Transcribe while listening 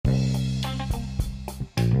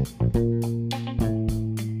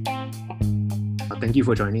Thank you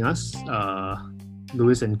for joining us.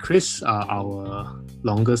 Louis and Chris are our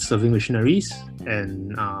longest serving missionaries,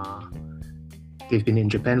 and they've been in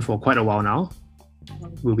Japan for quite a while now.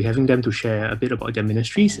 We'll be having them to share a bit about their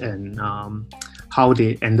ministries and how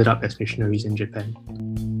they ended up as missionaries in Japan.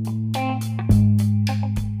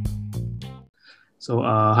 So,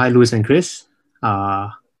 hi, Louis and Chris.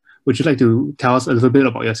 Would you like to tell us a little bit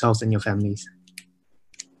about yourselves and your families?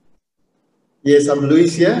 Yes, I'm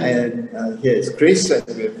Louis here, and here is Chris, and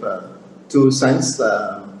we have two sons,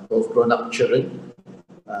 both grown-up children,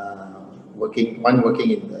 one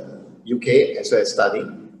working in the UK as well as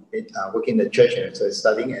studying, working in the church as well as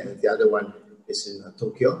studying, and the other one is in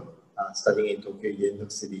Tokyo, studying in Tokyo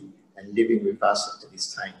University and living with us at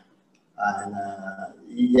this time. And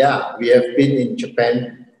yeah, we have been in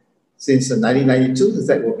Japan since 1992,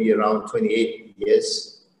 that will be around 28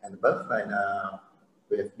 years and above, and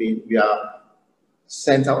we are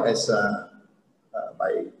sent out as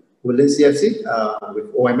by Woodlands CFC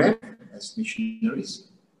with OMF as missionaries,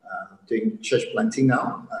 doing church planting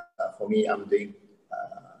now. For me, I'm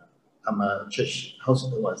a church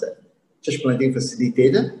church planting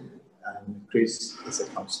facilitator, and Chris is a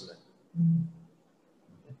counselor.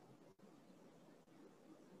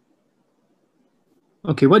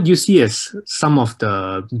 Okay, what do you see as some of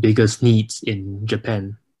the biggest needs in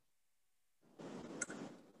Japan?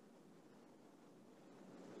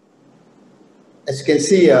 As you can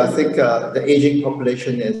see, I think the aging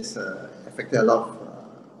population has affected a lot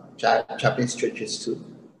of Japanese churches too.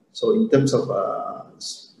 So in terms of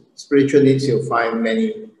spiritual needs, you'll find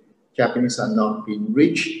many Japanese are not being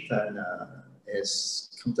reached, and it's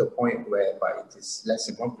come to a point whereby it is less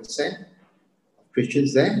than 1% of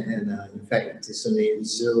Christians there, and in fact it is only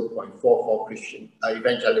 0.44%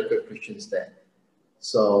 evangelical Christians there.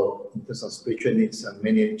 So in terms of spiritual needs,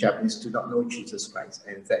 many Japanese do not know Jesus Christ,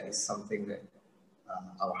 and that is something that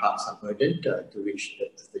our hearts are burdened to reach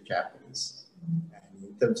the Japanese. And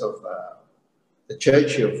in terms of the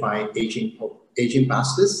church, you'll find aging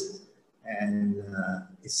pastors, and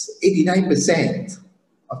it's 89%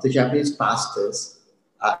 of the Japanese pastors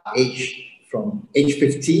are from age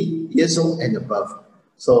 50 years old and above.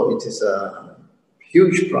 So it is a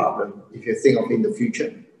huge problem if you think of in the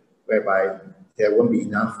future, whereby there won't be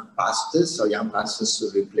enough pastors or young pastors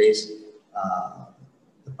to replace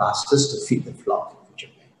the pastors to feed the flock.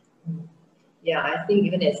 Yeah, I think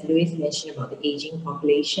even as Louis mentioned about the aging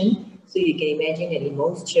population, so you can imagine that in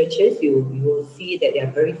most churches, you will see that there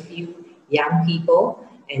are very few young people,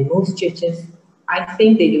 and most churches, I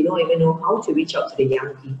think they do not even know how to reach out to the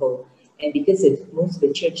young people. And because most of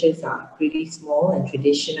the churches are pretty small and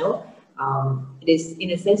traditional, it is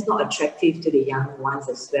in a sense not attractive to the young ones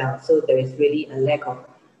as well. So there is really a lack of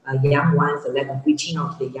young ones, a lack of reaching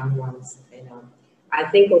out to the young ones. And I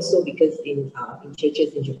think also because in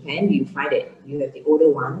churches in Japan, you find that you have the older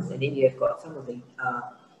ones, and then you have got some of the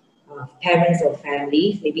parents or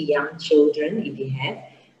families, maybe young children if they have.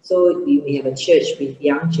 So you may have a church with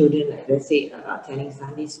young children, like let's say attending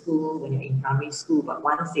Sunday school when you're in primary school, but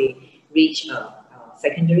once they reach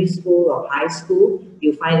secondary school or high school,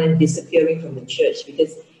 you find them disappearing from the church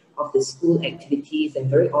because of the school activities, and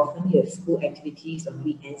very often you have school activities on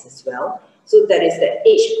weekends as well. So that is the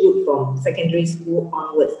age group from secondary school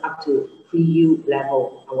onwards up to pre-U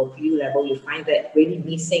level. Our pre-U level, you find that really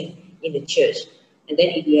missing in the church. And then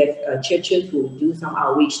if you have churches who do some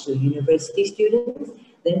outreach to university students,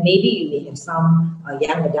 then maybe you may have some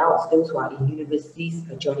young adults, those who are in universities,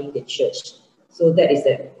 joining the church. So that is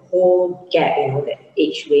the whole gap, that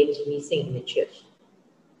age range missing in the church.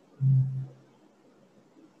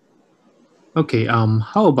 Okay,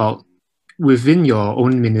 how about within your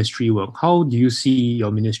own ministry work? How do you see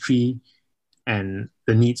your ministry and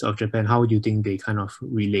the needs of Japan? How do you think they kind of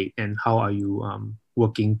relate, and how are you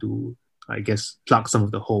working to, I guess, plug some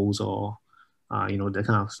of the holes or, that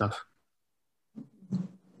kind of stuff?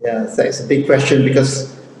 Yeah, that's a big question,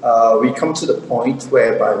 because we come to the point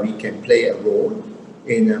whereby we can play a role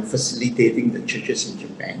in facilitating the churches in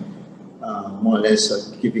Japan, more or less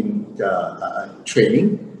giving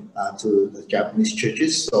training to the Japanese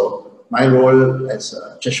churches. So my role as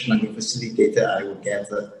a church planting facilitator, I will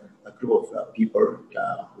gather a group of people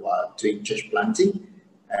who are doing church planting,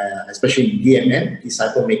 especially in DMM,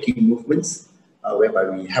 disciple making movements, whereby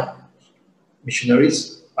we help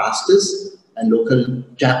missionaries, pastors, and local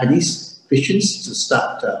Japanese Christians to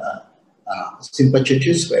start simple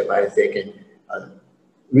churches whereby they can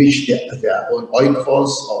reach their own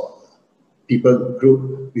oikos or people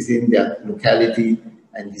group within their locality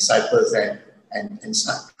and disciples and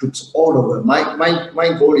start groups all over.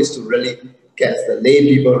 My goal is to really gets the lay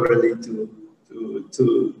people really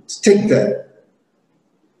to take the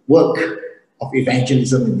work of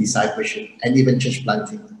evangelism and discipleship and even church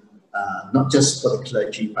planting, not just for the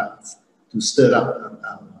clergy, but to stir up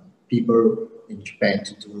people in Japan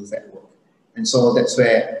to do that work. And so that's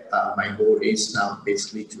where my goal is now,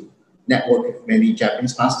 basically to network with many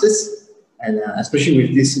Japanese pastors, and especially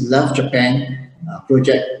with this Love Japan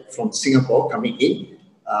project from Singapore coming in,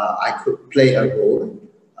 I could play a role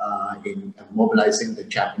in mobilizing the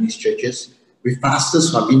Japanese churches with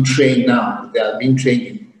pastors who have been trained now. They are being trained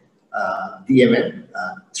in DMM,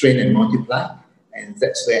 Train and Multiply, and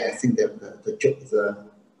that's where I think the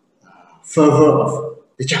fervor of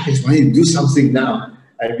the Japanese wanting to do something now,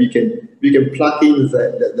 and we can plug in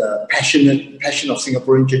the passion of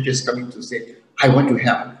Singaporean churches coming to say, I want to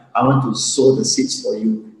help, I want to sow the seeds for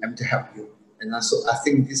you and to help you. And so I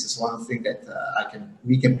think this is one thing that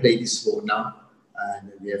we can play this role now,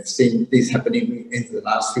 and we have seen this happening in the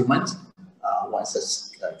last few months. Once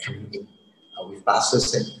it's coming in with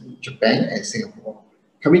pastors in Japan and Singapore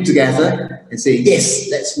coming together and saying, yes,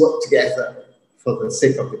 let's work together for the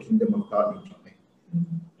sake of the kingdom of God in Japan.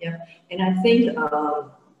 Yeah, and I think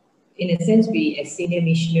in a sense, we as senior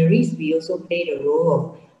missionaries, we also play the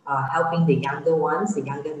role of helping the younger ones, the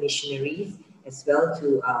younger missionaries, as well,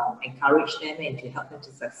 to encourage them and to help them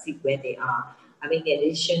to succeed where they are. I mean,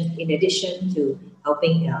 in addition to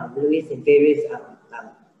helping Louis in various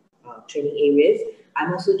training areas,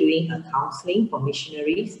 I'm also doing counseling for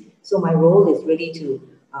missionaries. So my role is really to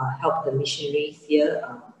help the missionaries here,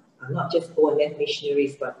 not just OMF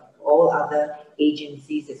missionaries, but all other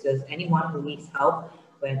agencies as well as anyone who needs help.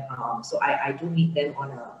 So I do meet them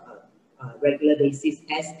on a regular basis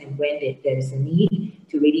as and when there is a need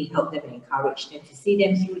to really help them and encourage them, to see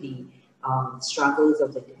them through the struggles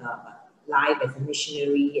of the life as a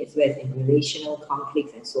missionary, as well as in relational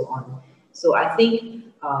conflicts and so on. So I think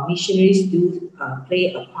missionaries do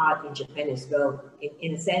play a part in Japan as well.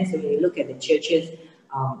 In a sense, when you look at the churches,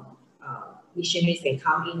 missionaries can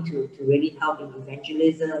come in to really help in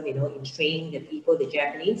evangelism, in training the people, the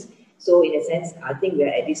Japanese. So in a sense, I think we're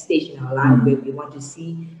at this stage in our life where we want to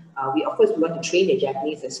see, of course we want to train the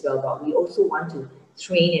Japanese as well, but we also want to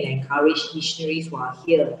train and encourage missionaries who are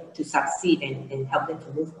here to succeed and help them to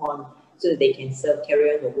move on so that they can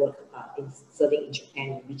carry on the work in serving in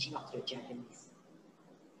Japan and reaching out to the Japanese.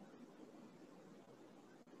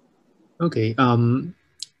 Okay.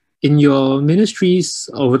 In your ministries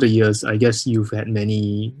over the years, I guess you've had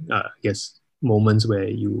many, moments where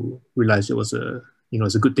you realized it was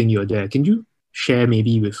it's a good thing you're there. Can you share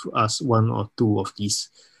maybe with us one or two of these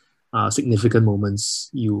significant moments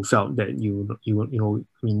you felt that you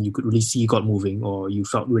could really see God moving, or you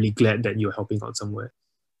felt really glad that you're helping out somewhere?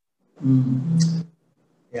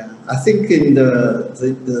 Yeah, I think in the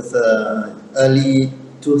early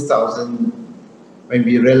 2000, when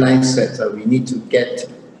we realized that we need to get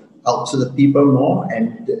out to the people more,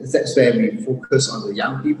 and that's where we focus on the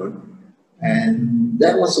young people. And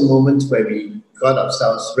that was a moment where we got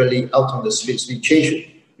ourselves really out on the streets. We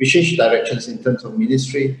changed directions in terms of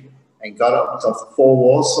ministry and got out of the four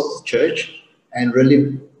walls of the church and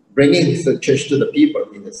really bringing the church to the people,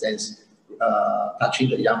 in a sense, touching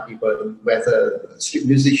the young people, whether street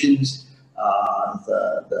musicians,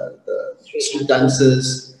 the street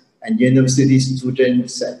dancers, and university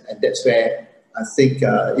students, and that's where I think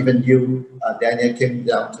even you, Daniel, came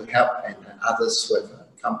down to help, and others who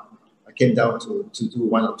have came down to do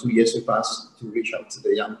 1 or 2 years with us to reach out to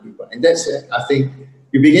the young people. And that's where I think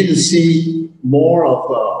you begin to see more of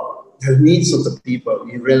the needs of the people.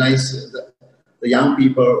 You realize that the young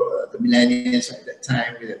people, the millennials at that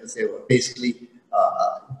time, they were basically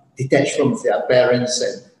detached from their parents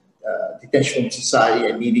and detached from society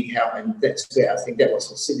and needing help. And that's where I think that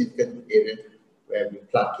was a significant area where we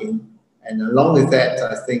plug in. And along with that,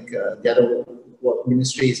 I think the other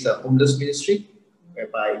ministry is the homeless ministry,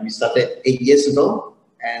 whereby we started 8 years ago.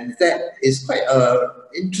 And that is quite an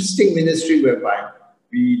interesting ministry, whereby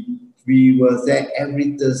we were there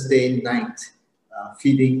every Thursday night,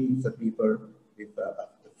 feeding the people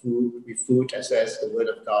with food as well as the word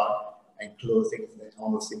of God and clothing and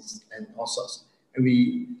all those things and all sorts.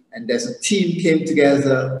 And there's a team came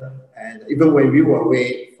together, and even when we were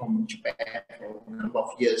away from Japan for a number of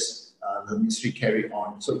years, the ministry carried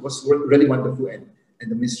on. So it was really wonderful, and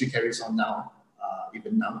the ministry carries on now,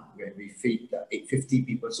 even now, where we feed 850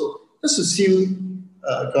 people. So just to see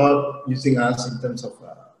God using us in terms of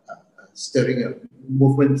stirring a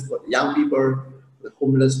movement for the young people, the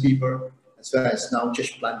homeless people, as well as now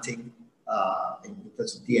church planting in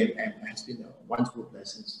terms of DMM has been a wonderful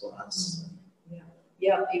blessing for us.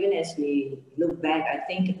 Yeah, even as we look back, I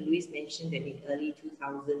think Louis mentioned that in early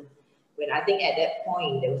 2000, when I think at that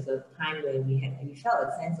point there was a time when we felt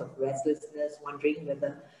a sense of restlessness, wondering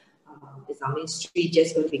whether is our ministry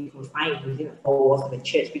just going to be confined within the four walls of a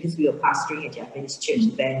church, because we were pastoring a Japanese church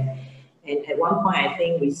then. And at one point, I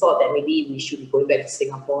think we thought that maybe we should be going back to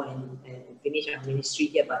Singapore and finish our ministry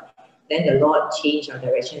here. But then the Lord changed our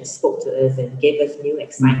direction and spoke to us and gave us new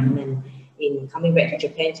excitement in coming back to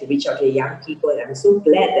Japan to reach out to the young people. And I'm so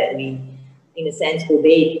glad that we, in a sense,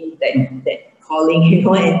 obeyed that calling,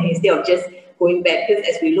 and instead of just going back. Because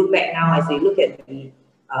as we look back now, as we look at the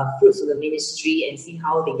fruits of the ministry and see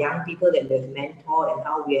how the young people that we've mentored and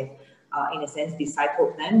how we have in a sense,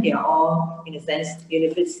 discipled them. They are all, in a sense,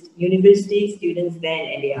 university students then,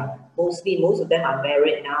 and they are most of them are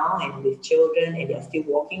married now and with children, and they are still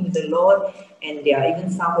walking with the Lord. And there are even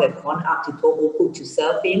some who have gone up to Tohoku to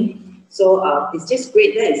serve Him. So it's just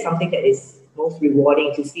great. That is something that is most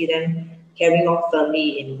rewarding, to see them carrying on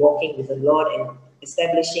firmly in walking with the Lord and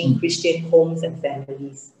establishing Christian homes and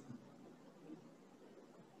families.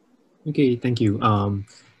 Okay, thank you.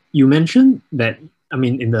 You mentioned that, I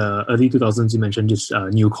mean, in the early 2000s, you mentioned this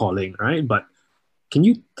new calling, right? But can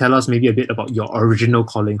you tell us maybe a bit about your original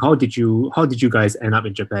calling? How did you guys end up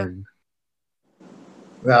in Japan?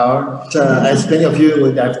 Well, as many of you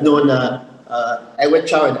would have known, Edward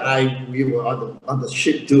Chow and I, we were on the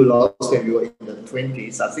ship Doulos when we were in the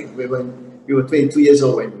 20s. I think we were 22 years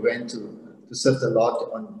old when we went to serve the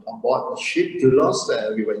Lord on board the ship Doulos.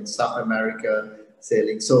 We were in South America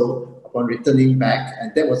sailing. So upon returning back,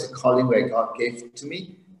 and that was a calling where God gave to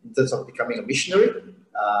me in terms of becoming a missionary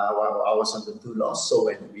while I was on the Doulos. So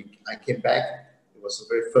when I came back, it was a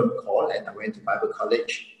very firm call, and I went to Bible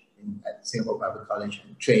college at Singapore Bible College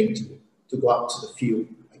and trained to go out to the field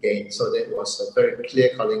again. So that was a very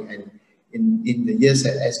clear calling. And in the years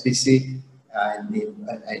at SBC and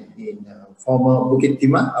in former Bukit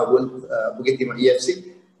Timah, Bukit Timah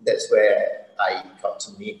EFC, that's where I got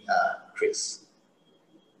to meet Chris.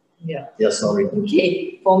 Yeah. Yeah, sorry.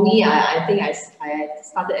 Okay. For me, I think I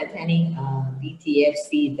started attending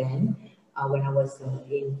BTFC then when I was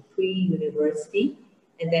in pre-university.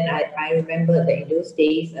 And then I remember that in those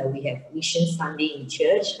days we have Mission Sunday in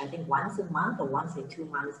church, I think once a month or once in 2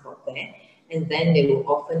 months about that. And then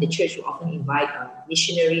the church will often invite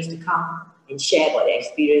missionaries to come and share about their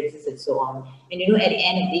experiences and so on. And at the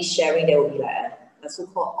end of this sharing, there will be like a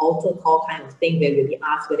so-called altar call kind of thing where we'll be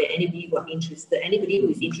asked whether anybody who is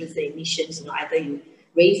interested in missions, either you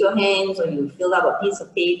raise your hands or you fill out a piece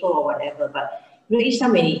of paper or whatever. But each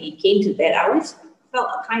time when it came to that, I always felt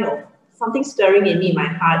a kind of something stirring in me, in my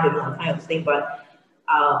heart, kind of thing. But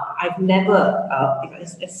I've never,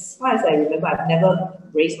 as far as I remember, I've never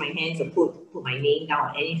raised my hands or put my name down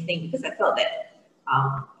or anything, because I felt that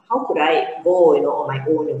how could I go, on my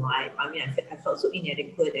own? I felt so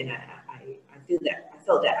inadequate, and I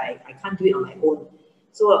felt that I can't do it on my own.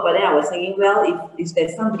 So, but then I was thinking, well, if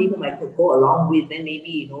there's somebody whom I could go along with, then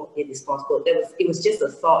maybe it is possible. It was just a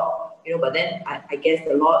thought, But then I guess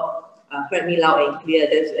the Lord heard me loud and clear.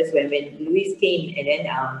 That's when Louis came, and then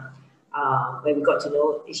when we got to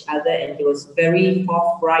know each other, and he was very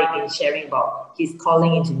forthright in sharing about his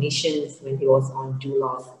calling into missions when he was on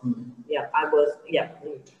Doulos.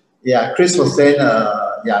 Yeah, Chris was then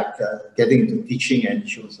getting into teaching, and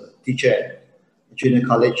she was a teacher at junior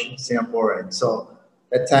college in Singapore. And so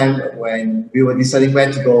that time when we were deciding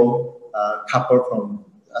where to go, a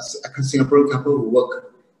Singaporean couple who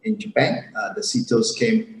work in Japan, the Citos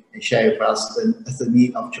came and shared with us the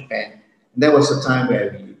need of Japan. And that was a time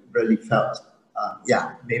where we really felt,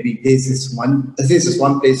 maybe this is one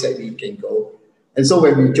place that we can go. And so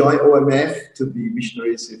when we joined OMF to be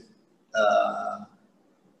missionaries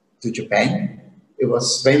to Japan, it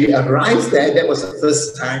was when we arrived there, that was the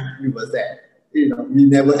first time we were there. We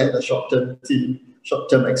never had a short-term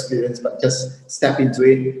experience, but just step into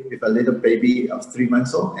it with a little baby of 3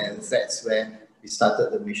 months old, and that's where we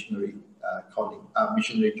started the missionary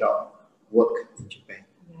missionary job work in Japan.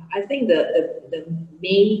 Yeah, I think the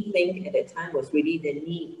main thing at that time was really the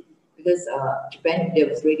need, because Japan, there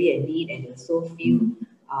was really a need, and there were so few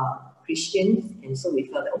Christians, and so we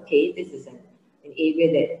felt that, okay, this is an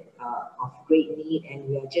area that of great need, and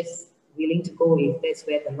we are just willing to go if that's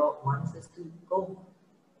where the Lord wants us to go.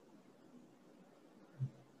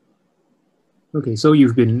 Okay, so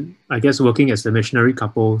you've been, I guess, working as a missionary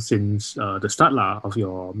couple since the start of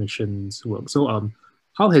your missions work. So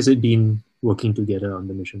how has it been working together on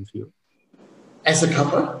the mission field? As a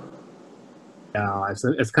couple? Yeah,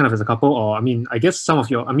 as kind of as a couple, or I guess some of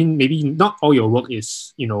maybe not all your work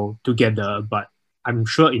is, together, but I'm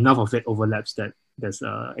sure enough of it overlaps that there's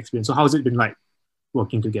experience. So how's it been like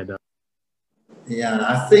working together? Yeah,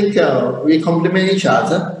 I think we complement each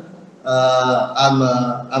other. I'm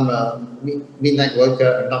a midnight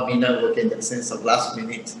worker, not midnight worker in the sense of last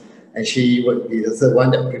minute, and she would be the third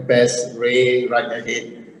one that prepares Ray right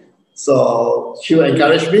ahead. So she will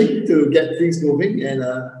encourage me to get things moving, and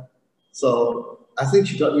so I think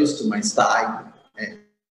she got used to my style, and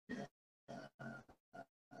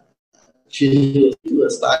she do a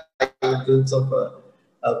style in terms of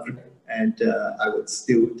and I would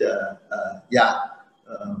still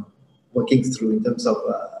working through in terms of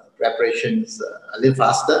preparations a little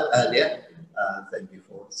faster earlier than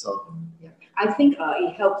before. So yeah, I think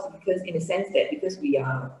it helps because in the sense that because we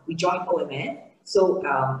joined OMF, so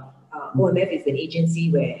OMF is an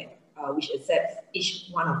agency where which accepts each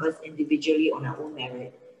one of us individually on our own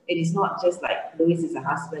merit. It is not just like Louis is a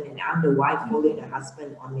husband and I'm the wife following the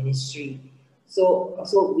husband on ministry.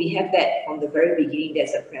 So we have that from the very beginning.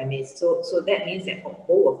 That's a premise. So that means that both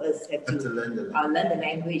of us have to learn the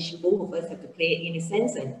language. Both of us have to play, in a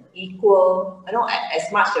sense, an equal, as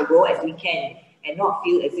much a role as we can, and not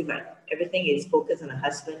feel as if like everything is focused on the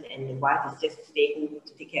husband and the wife is just to stay home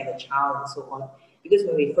to take care of the child and so on. Because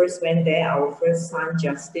when we first went there, our first son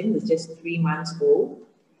Justin was just 3 months old.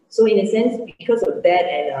 So in a sense, because of that,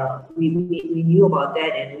 and we knew about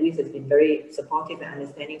that, and Luis has been very supportive and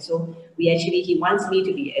understanding. So he wants me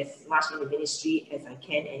to be as much in the ministry as I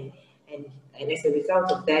can, and as a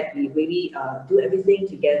result of that, we really do everything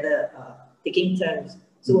together, taking turns.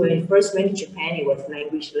 So when we first went to Japan, it was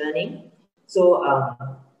language learning. So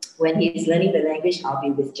when he's learning the language, I'll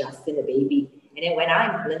be with Justin, the baby, and then when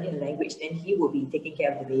I'm learning the language, then he will be taking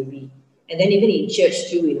care of the baby. And then even in church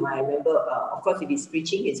too, I remember, of course, if he's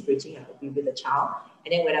preaching, I will be with the child.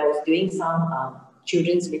 And then when I was doing some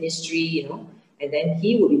children's ministry, and then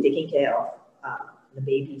he will be taking care of the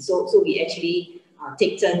baby. So we actually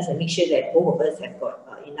take turns and make sure that both of us have got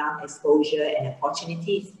enough exposure and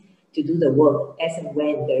opportunities to do the work as and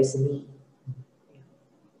when there is a need.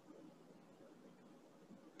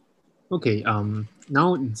 Okay.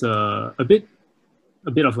 Now it's a bit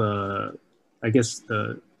of a, I guess,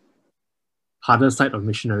 the harder side of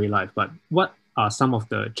missionary life, but what are some of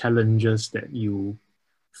the challenges that you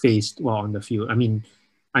faced while on the field? I mean,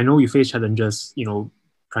 I know you face challenges,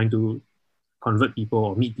 trying to convert people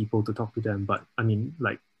or meet people to talk to them, but I mean,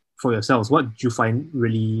 like for yourselves, what did you find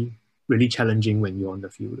really, really challenging when you're on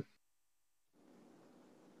the field?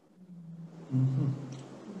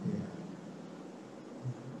 yeah.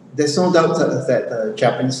 There's no doubt that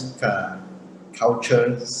Japanese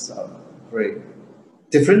culture is very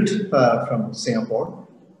different from Singapore.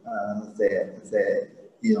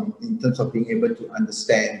 In terms of being able to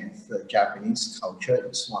understand the Japanese culture,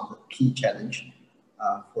 it's one of the key challenge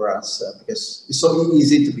for us because it's so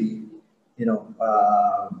easy to be, in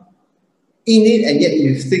it, and yet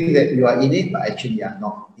you think that you are in it, but actually you are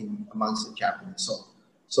not in amongst the Japanese.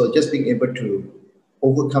 So just being able to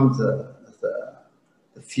overcome the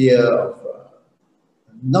fear of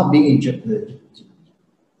not being in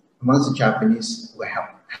amongst the Japanese will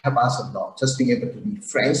help us a lot. Just being able to be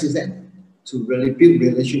friends with them, to really build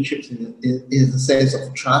relationships in the sense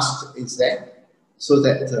of trust is there. So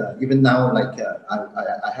that even now, like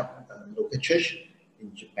I have a local church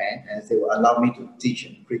in Japan, and they will allow me to teach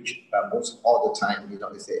and preach most all the time.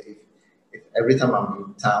 If every time I'm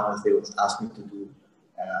in town, they will ask me to do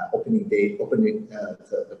opening the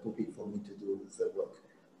pulpit for me to do the work.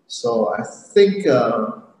 So I think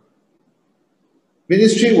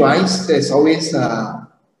ministry-wise, there's always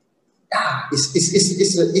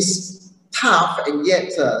it's tough and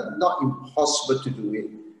yet not impossible to do it.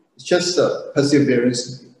 It's just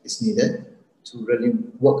perseverance is needed to really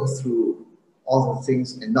work through all the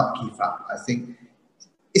things and not give up. I think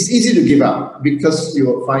it's easy to give up because you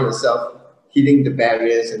will find yourself hitting the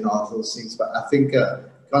barriers and all those things. But I think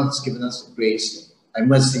God has given us grace and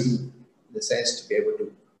mercy in the sense to be able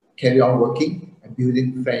to carry on working and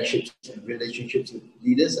building friendships and relationships with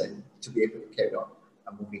leaders and to be able to carry on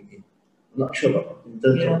moving in. I'm not sure about in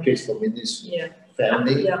terms of place for ministry,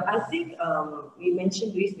 family. Yeah, I think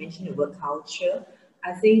Luis mentioned the word culture.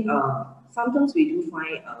 I think sometimes we do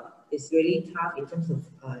find it's really tough in terms of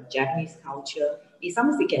Japanese culture.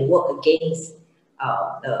 Sometimes we can work against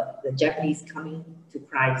the Japanese coming to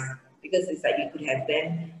Christ because it's like you could have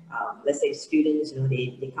them, let's say students,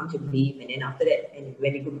 they come to believe, and then after that, and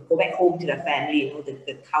when they go back home to their family,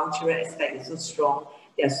 the cultural aspect is so strong.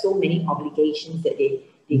 There are so many obligations that they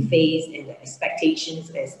face and the expectations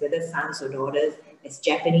as whether sons or daughters as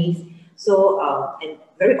Japanese. So, and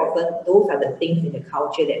very often those are the things in the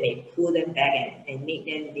culture that may pull them back and make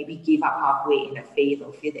them maybe give up halfway in their faith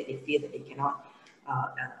or feel that they cannot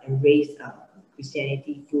embrace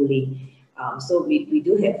Christianity fully. So we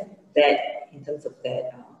do have that in terms of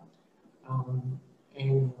that.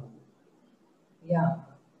 And yeah,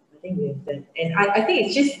 I think we have that. And I think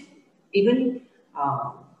it's just even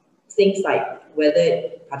things like whether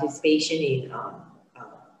participation in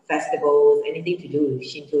festivals, anything to do with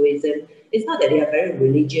Shintoism. It's not that they are very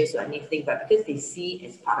religious or anything, but because they see it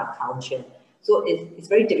as part of culture. So it's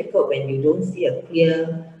very difficult when you don't see a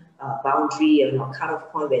clear boundary or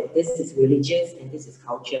cut-off point where this is religious and this is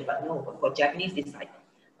culture. But no, but for Japanese, it's like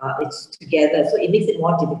it's together. So it makes it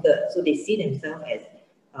more difficult. So they see themselves as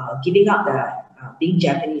giving up being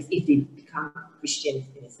Japanese if they become Christians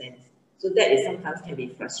in a sense. So that is sometimes can be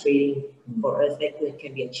frustrating for us. That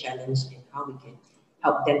can be a challenge in how we can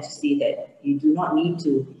help them to see that you do not need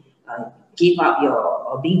to give up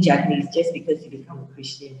your being Japanese just because you become a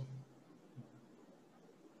Christian.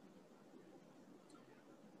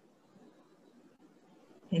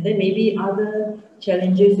 And then maybe other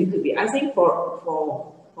challenges it could be. I think for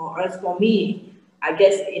us, for me, I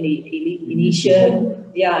guess in the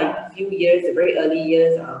initial, few years, the very early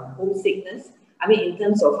years, homesickness. I mean, in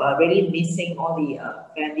terms of really missing all the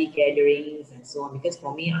family gatherings and so on. Because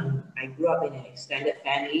for me, I grew up in an extended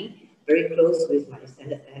family, very close with my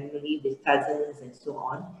extended family, with cousins and so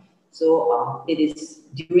on. So it is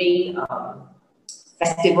during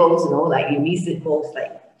festivals, like you miss it most,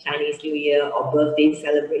 like Chinese New Year or birthday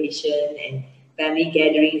celebration and family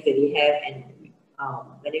gatherings that we have, and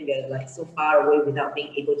when we're like so far away without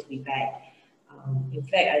being able to be back. In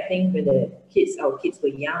fact, I think when our kids were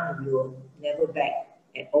young, we were never back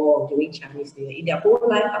at all during Chinese New Year. In their whole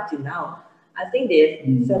life up to now, I think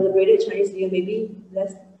they've celebrated Chinese New Year maybe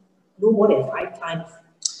no more than 5 times,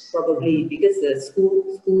 probably, because the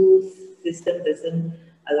school system doesn't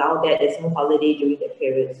allow that. There's no holiday during that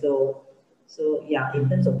period. So yeah, in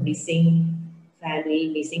terms of missing family,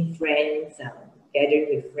 missing friends, gathering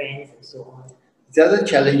with friends, and so on. The other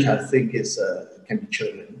challenge, I think, is can be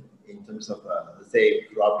children, in terms of they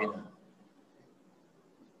grew up in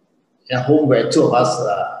a home where 2 of us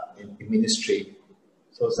are in ministry.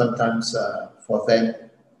 So sometimes for them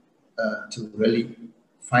to really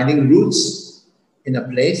finding roots in a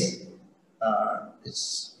place,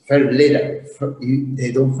 it's very late.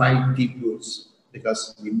 They don't find deep roots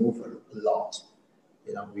because we move a lot.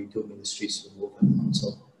 We do ministries, we move a lot.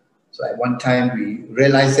 So at one time we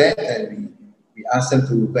realized that, and we asked them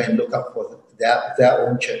to go and look up for their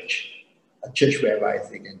own church, a church whereby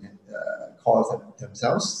they can call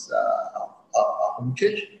themselves a home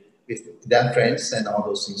church with their friends and all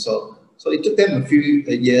those things. So it took them a few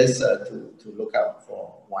years to look out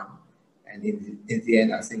for one, and in the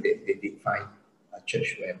end, I think they did find a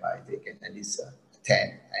church whereby they can at least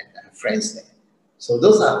attend and have friends there. So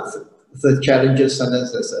those are the challenges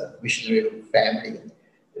sometimes as a missionary family.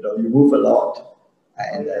 You move a lot,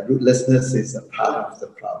 and rootlessness is a part of the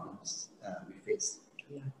problems we face.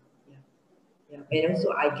 Yeah. And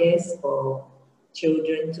also, I guess for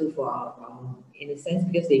children too, in a sense,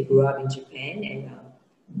 because they grew up in Japan and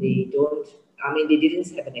they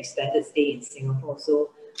didn't have an extended stay in Singapore.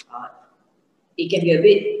 So it can be a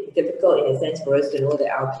bit difficult in a sense for us to know that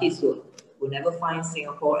our kids will never find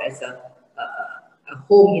Singapore as a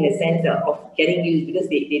home, in a sense of getting used, because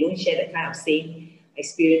they don't share the kind of same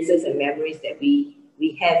experiences and memories that we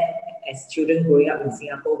have as children growing up in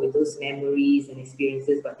Singapore, with those memories and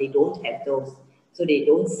experiences, but they don't have those. So they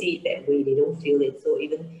don't see it that way, they don't feel it. So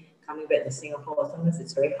even coming back to Singapore, sometimes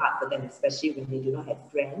it's very hard for them, especially when they do not have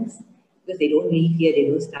friends, because they don't live here, they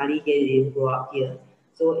don't study here, they didn't grow up here.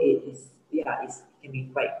 So it can be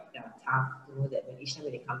quite tough to know that each time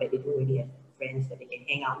when they come back, they don't really have friends that they can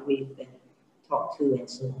hang out with and talk to and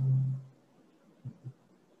so on.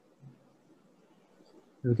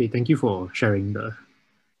 Okay, thank you for sharing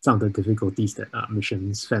some of the difficulties that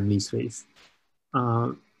missions families face.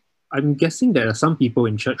 I'm guessing there are some people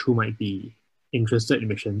in church who might be interested in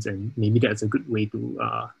missions, and maybe that's a good way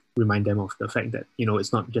to remind them of the fact that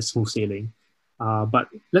it's not just smooth sailing. But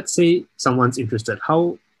let's say someone's interested.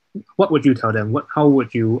 What would you tell them? How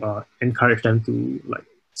would you encourage them to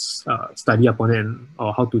study upon it,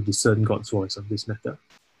 or how to discern God's voice on this matter?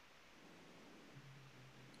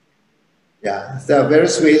 Yeah, there are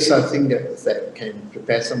various ways, I think, that can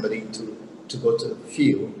prepare somebody to go to the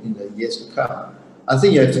field in the years to come. I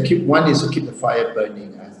think you have to keep the fire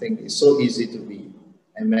burning. I think it's so easy to be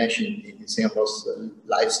enmeshed in Singapore's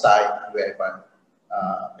lifestyle, whereby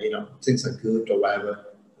things are good or whatever,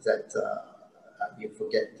 that you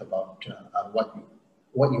forget about what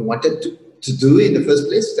you wanted to do in the first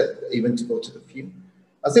place, that even to go to the field.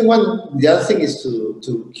 I think the other thing is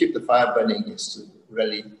to keep the fire burning, is to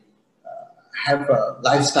really have a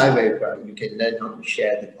lifestyle where you can learn how to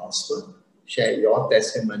share the gospel, share your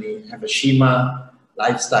testimony, have a Shema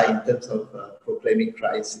lifestyle in terms of proclaiming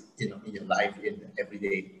Christ, in your life, in the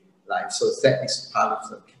everyday life. So that is part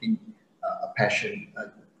of keeping a passion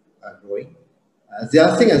growing. The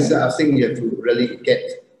other thing is, I think you have to really get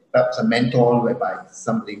perhaps a mentor, whereby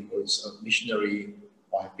somebody who is a missionary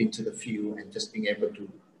or have been to the field, and just being able to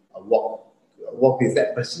walk with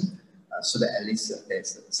that person, so that at least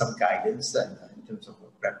there's some guidance in terms of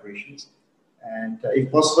preparations. And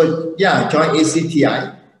if possible, yeah, join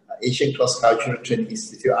ACTI, Asian Cross Cultural Training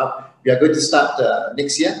Institute. We are going to start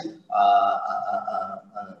next year,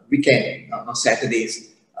 weekend, on Saturdays,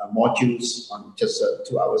 modules on just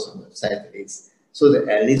 2 hours on Saturdays, so that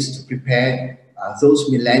at least to prepare those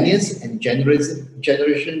millennials and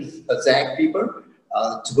generations ZAG people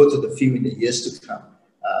to go to the field in the years to come.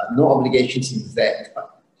 No obligations in that,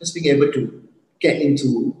 but just being able to get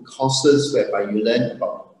into courses whereby you learn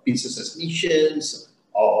about business as missions,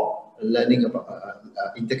 or learning about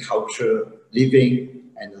intercultural living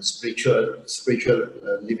and spiritual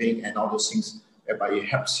living, and all those things, whereby it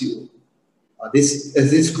helps you.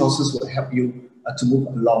 These courses will help you to move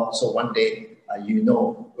along. So one day,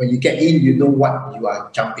 when you get in, you know what you are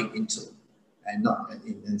jumping into, and not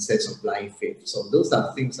in the sense of blind faith. So those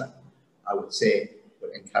are things that I would say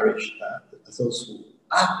would encourage those who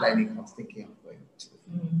are planning or thinking of going to.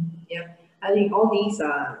 Yeah, I think all these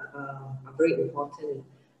are very important,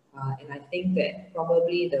 and I think that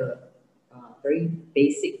probably the very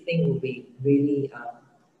basic thing will be really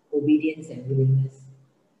obedience and willingness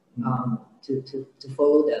to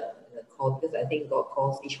follow the call, because I think God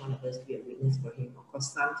calls each one of us to be a witness for Him. Of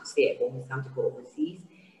course, some to stay at home, some to go overseas,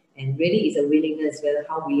 and really it's a willingness, whether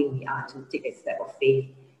how willing we are to take a step of faith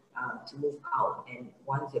to move out. And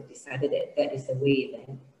once you've decided that that is the way,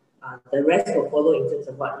 then the rest will follow in terms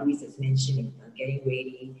of what Louis is mentioning, getting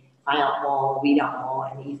ready, find out more, read out more,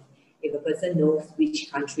 and if a person knows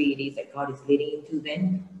which country it is that God is leading into,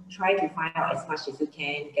 then try to find out as much as you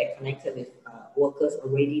can, get connected with workers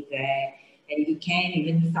already there, and if you can,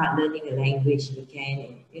 even start learning a language if you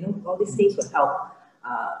can, and all these things will help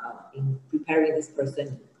in preparing this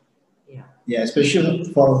person. Yeah, especially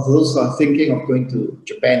for those who are thinking of going to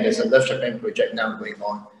Japan. There's a Love Japan project now going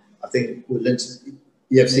on. I think Woodlands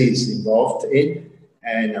EFC is involved in,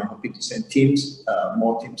 and I'm hoping to send teams,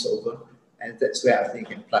 more teams over, and that's where I think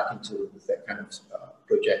you can plug into that kind of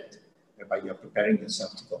project, whereby you're preparing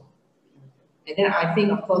yourself to go. And then I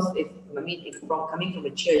think, of course, if coming from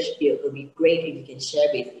a church, it would be great if you can share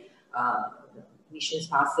with missions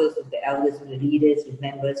pastors, with the elders, with the leaders, with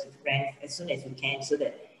members, with friends, as soon as you can, so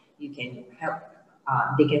that you can help,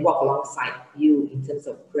 they can walk alongside you in terms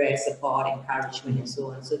of prayer, support, encouragement, and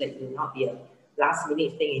so on, so that you will not be a last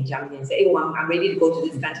minute thing and jump in and say, oh, I'm ready to go to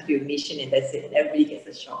this country to a mission, and that's it, and everybody gets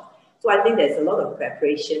a shot. So I think there's a lot of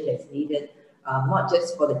preparation that's needed, not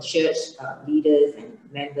just for the church leaders and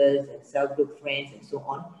members and cell group friends and so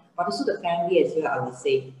on, but also the family as well. I would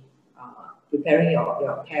say preparing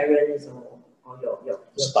your parents or your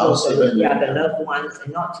spouse, the loved ones,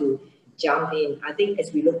 and not to jump in. I think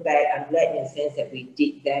as we look back, I'm glad in the sense that we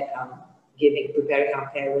did that, preparing our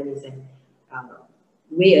parents and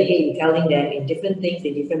way ahead, telling them in different things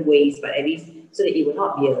in different ways, but at least so that it will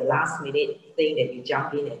not be a last minute thing that you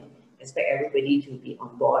jump in and expect everybody to be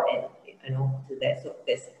on board and to that. So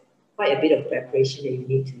there's quite a bit of preparation that you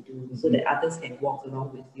need to do, so that others can walk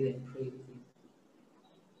along with you and pray with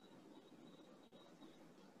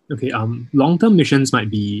you. Okay, long-term missions might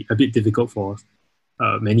be a bit difficult for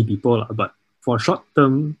many people, but for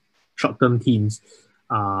short-term teams,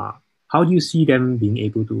 how do you see them being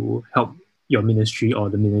able to help your ministry or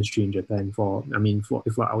the ministry in Japan?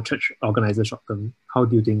 If our church organizes short-term, how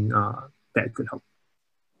do you think that could help?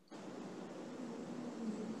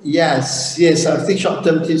 Yes, I think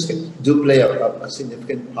short-term teams do play a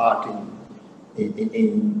significant part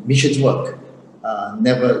in missions work.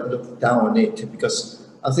 Never look down on it, because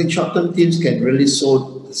I think short-term teams can really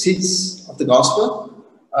sow the seeds of the gospel,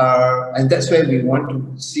 and that's where we want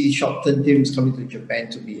to see short-term teams coming to Japan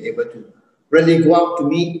to be able to really go out to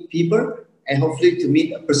meet people and hopefully to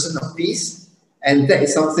meet a person of peace. And that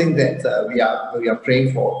is something that we are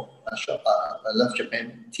praying for Love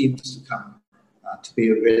Japan teams to come. To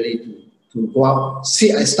be ready to go out,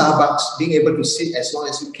 sit at Starbucks, being able to sit as long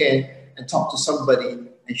as you can and talk to somebody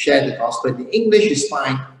and share the gospel. The English is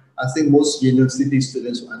fine. I think most university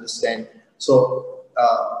students will understand. So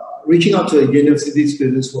reaching out to university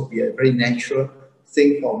students will be a very natural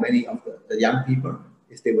thing for many of the young people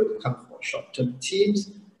if they were to come for short-term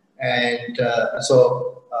teams. And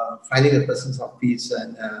so finding a person of peace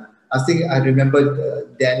and I think I remember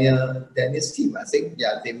Daniel's team. I think,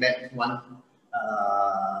 yeah, they met one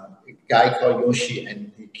guy called Yoshi,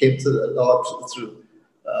 and he came to the Lord through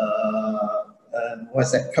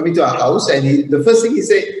what's that? Coming to our house, and the first thing he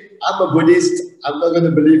said, "I'm a Buddhist. I'm not going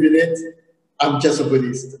to believe in it. I'm just a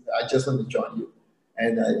Buddhist. I just want to join you."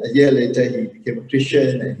 And a year later, he became a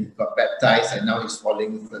Christian, and he got baptized, and now he's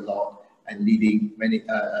following the Lord and leading many,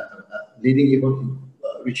 leading even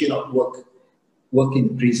reaching out work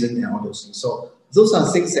in prison and all those things. So those are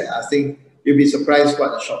things that I think you'll be surprised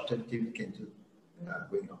what a short-term team can do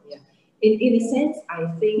going on. Yeah. In a sense, I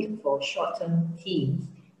think for short-term teams,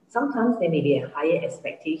 sometimes there may be higher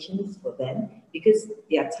expectations for them because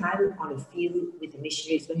their time on the field with the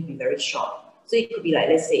missionary is going to be very short. So it could be like,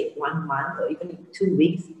 let's say, 1 month or even 2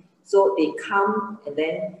 weeks. So they come, and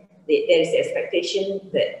then there is the expectation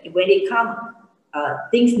that when they come,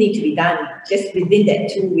 things need to be done just within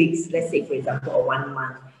that 2 weeks, let's say, for example, or 1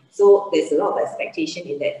 month. So there's a lot of expectation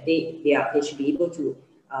in that they should be able to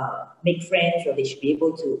make friends, or they should be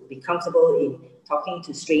able to be comfortable in talking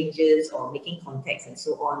to strangers or making contacts and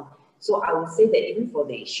so on. So I would say that even for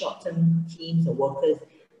the short-term teams or workers,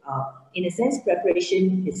 in a sense,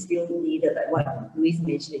 preparation is still needed, like what Louis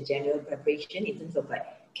mentioned, the general preparation in terms of like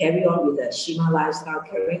carry on with the Shema lifestyle,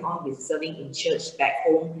 carrying on with serving in church back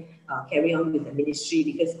home, carry on with the ministry,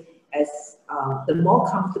 because as the more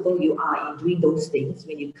comfortable you are in doing those things,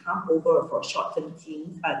 when you come over for short-term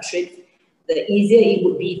teams, trips, the easier it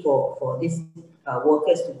would be for these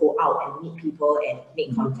workers to go out and meet people and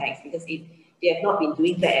make contacts, because if they have not been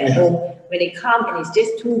doing that at home, when they come and it's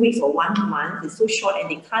just 2 weeks or 1 month, it's so short and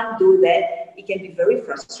they can't do that, it can be very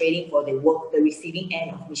frustrating for the receiving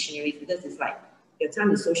end of missionaries, because it's like your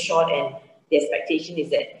time is so short and the expectation is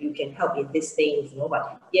that you can help in these things,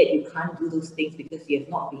 but yet you can't do those things because you have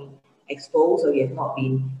not been exposed, or you have not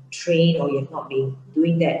been trained, or you have not been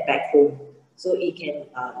doing that back home. So it can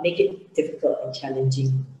make it difficult and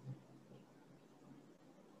challenging.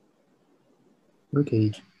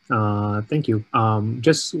 Okay, thank you.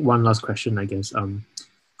 Just one last question, I guess.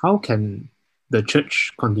 How can the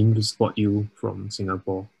church continue to support you from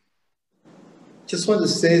Singapore? Just want to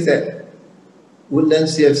say that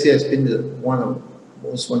Woodlands CFC has been one of the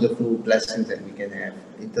most wonderful blessings that we can have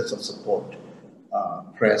in terms of support,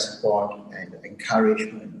 prayer support and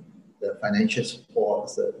encouragement, the financial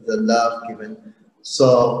support, the love given.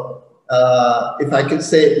 So if I could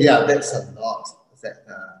say, yeah, that's a lot that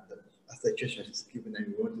the church has given,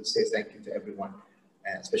 and we want to say thank you to everyone,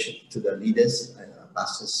 and especially to the leaders and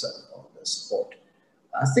pastors for the support.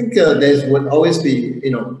 I think there would always be,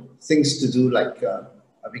 things to do, like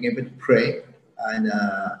being able to pray. And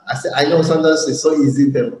I know sometimes it's so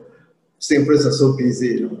easy that Singaporeans are so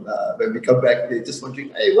busy. When we come back, they're just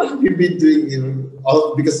wondering, hey, what have you been doing?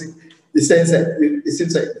 Because it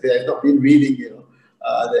seems like they have not been reading,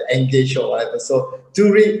 the Engage or whatever. So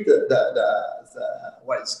do read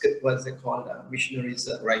what's it called, missionaries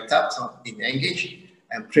write-ups in Engage,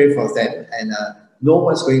 and pray for them and know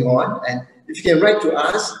what's going on. And if you can write to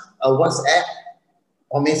us, WhatsApp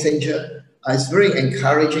or Messenger, it's very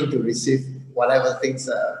encouraging to receive whatever things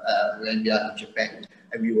when we are in Japan,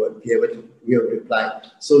 and we will reply.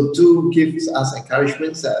 So do give us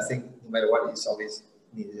encouragements. I think no matter what, is always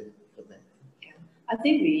needed for them. Yeah. I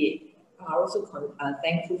think we are also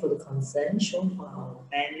thankful for the concern shown for our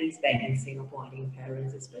families back in Singapore, and in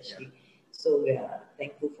parents especially. Yeah. So we are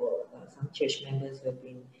thankful for some church members who have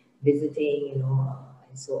been visiting,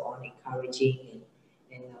 and so on, encouraging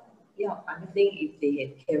and yeah, I think if they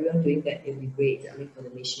had carry on doing that, it would be great. I mean, for the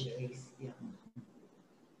missionaries. Yeah.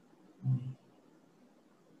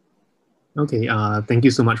 Okay, thank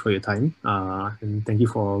you so much for your time, and thank you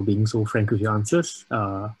for being so frank with your answers.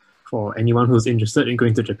 For anyone who's interested in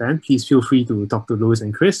going to Japan, please feel free to talk to Louis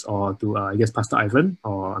and Chris, or to, I guess, Pastor Ivan,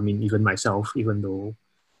 or even myself, even though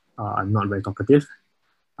I'm not very talkative.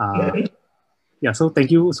 Yeah, so thank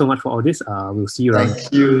you so much for all this. We'll see you around.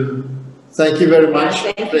 Thank you. Thank you very much.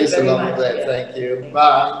 Thank Praise you very the Lord. much. Thank you.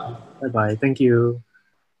 Bye. Bye-bye. Thank you.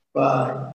 Bye.